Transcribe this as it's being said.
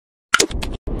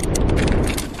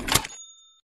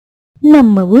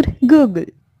நம்ம ஊர் கூகுள்.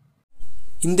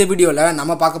 இந்த வீடியோவில்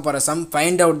நம்ம பார்க்க போகிற some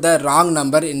find out the wrong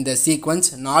number இந்த சீக்வன்ஸ்.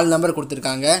 4 நம்பர்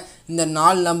கொடுத்துருக்காங்க. இந்த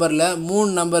 4 நம்பரில்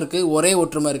 3 நம்பருக்கு ஒரே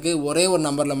ஒற்றுமை இருக்குது, ஒரே ஒரு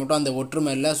நம்பரில் மட்டும் அந்த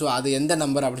ஒற்றுமை இல்லை. ஸோ அது எந்த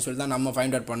நம்பர் அப்படின்னு சொல்லி தான் நம்ம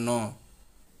ஃபைண்ட் அவுட் பண்ணோம்.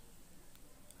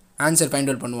 ஆன்சர்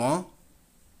ஃபைண்ட் அவுட் பண்ணுவோம்.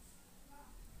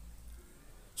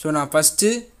 ஸோ நான் ஃபஸ்ட்டு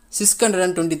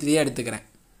 623 எடுத்துக்கிறேன்.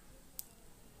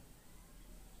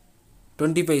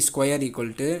 25 square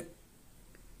equal to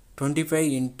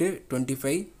 25 into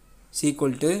 25 is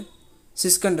equal to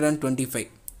 625.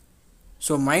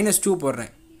 So -2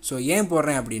 போடுறேன். ஸோ ஏன்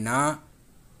போடுறேன் அப்படின்னா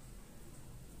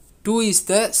 2 is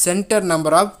the center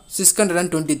number of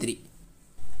 623.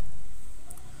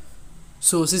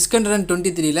 So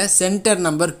 623ல் centre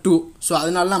number 2. So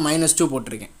அதனால நான் -2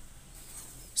 போட்டிருக்கேன்.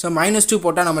 ஸோ -2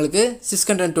 போட்டால் நம்மளுக்கு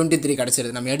 623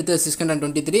 கிடச்சிருது. நம்ம எடுத்த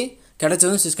 623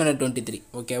 கிடச்சதும் 623.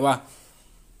 ஓகேவா?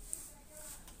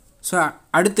 ஸோ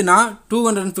அடுத்து நான்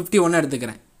 251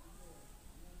 எடுத்துக்கிறேன்.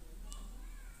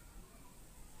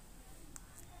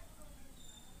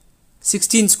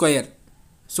 (16 ஸ்கொயர்).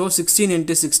 So 16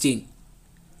 into 16.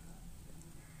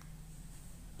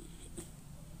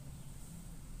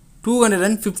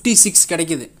 256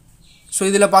 கிடைக்குது. ஸோ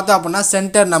இதில் பார்த்தா அப்படின்னா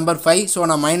சென்டர் நம்பர் 5. ஸோ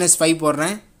நான் -5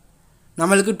 போடுறேன்.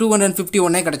 நம்மளுக்கு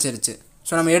 251 கிடச்சிருச்சு.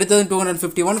 ஸோ நம்ம எடுத்ததும்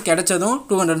 251, கிடைச்சதும்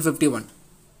 251.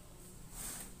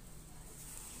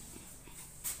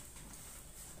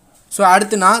 ஸோ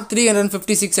அடுத்து நான்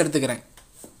 356 எடுத்துக்கிறேன்.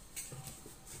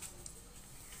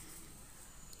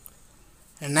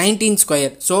 19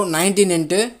 ஸ்கொயர். So 19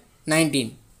 into 19.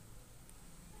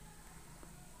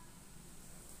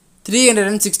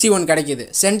 361 கிடைக்கிது.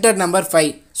 Centre number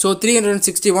 5. ஸோ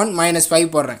 361 -5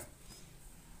 போடுறேன்.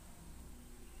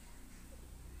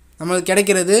 நம்மளுக்கு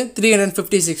கிடைக்கிறது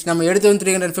 356. நம்ம எடுத்ததும்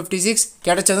 356,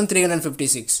 கிடைச்சதும்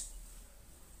 356.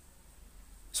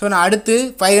 ஸோ நான் அடுத்து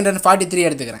 543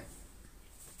 எடுத்துக்கிறேன்.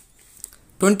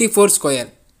 24 square.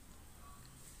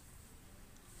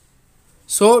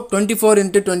 So 24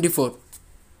 into 24.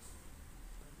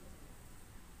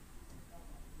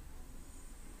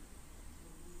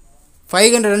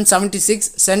 576.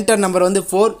 Centre number வந்து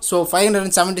 4. ஸோ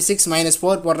 576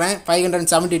 -4 போடுறேன்.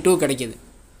 572 கிடைக்கிது.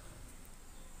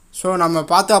 ஸோ நம்ம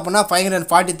பார்த்தோம் அப்படின்னா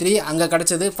 543 அங்கே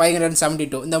கிடச்சது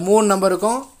 572. இந்த 3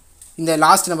 நம்பருக்கும் இந்த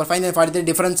லாஸ்ட் நம்பர் 543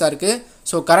 டிஃபரன்ஸாக இருக்குது.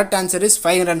 So correct answer is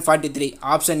 543.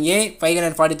 Option A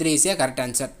 543 is a correct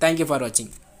answer. Thank you for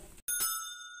வாட்சிங்.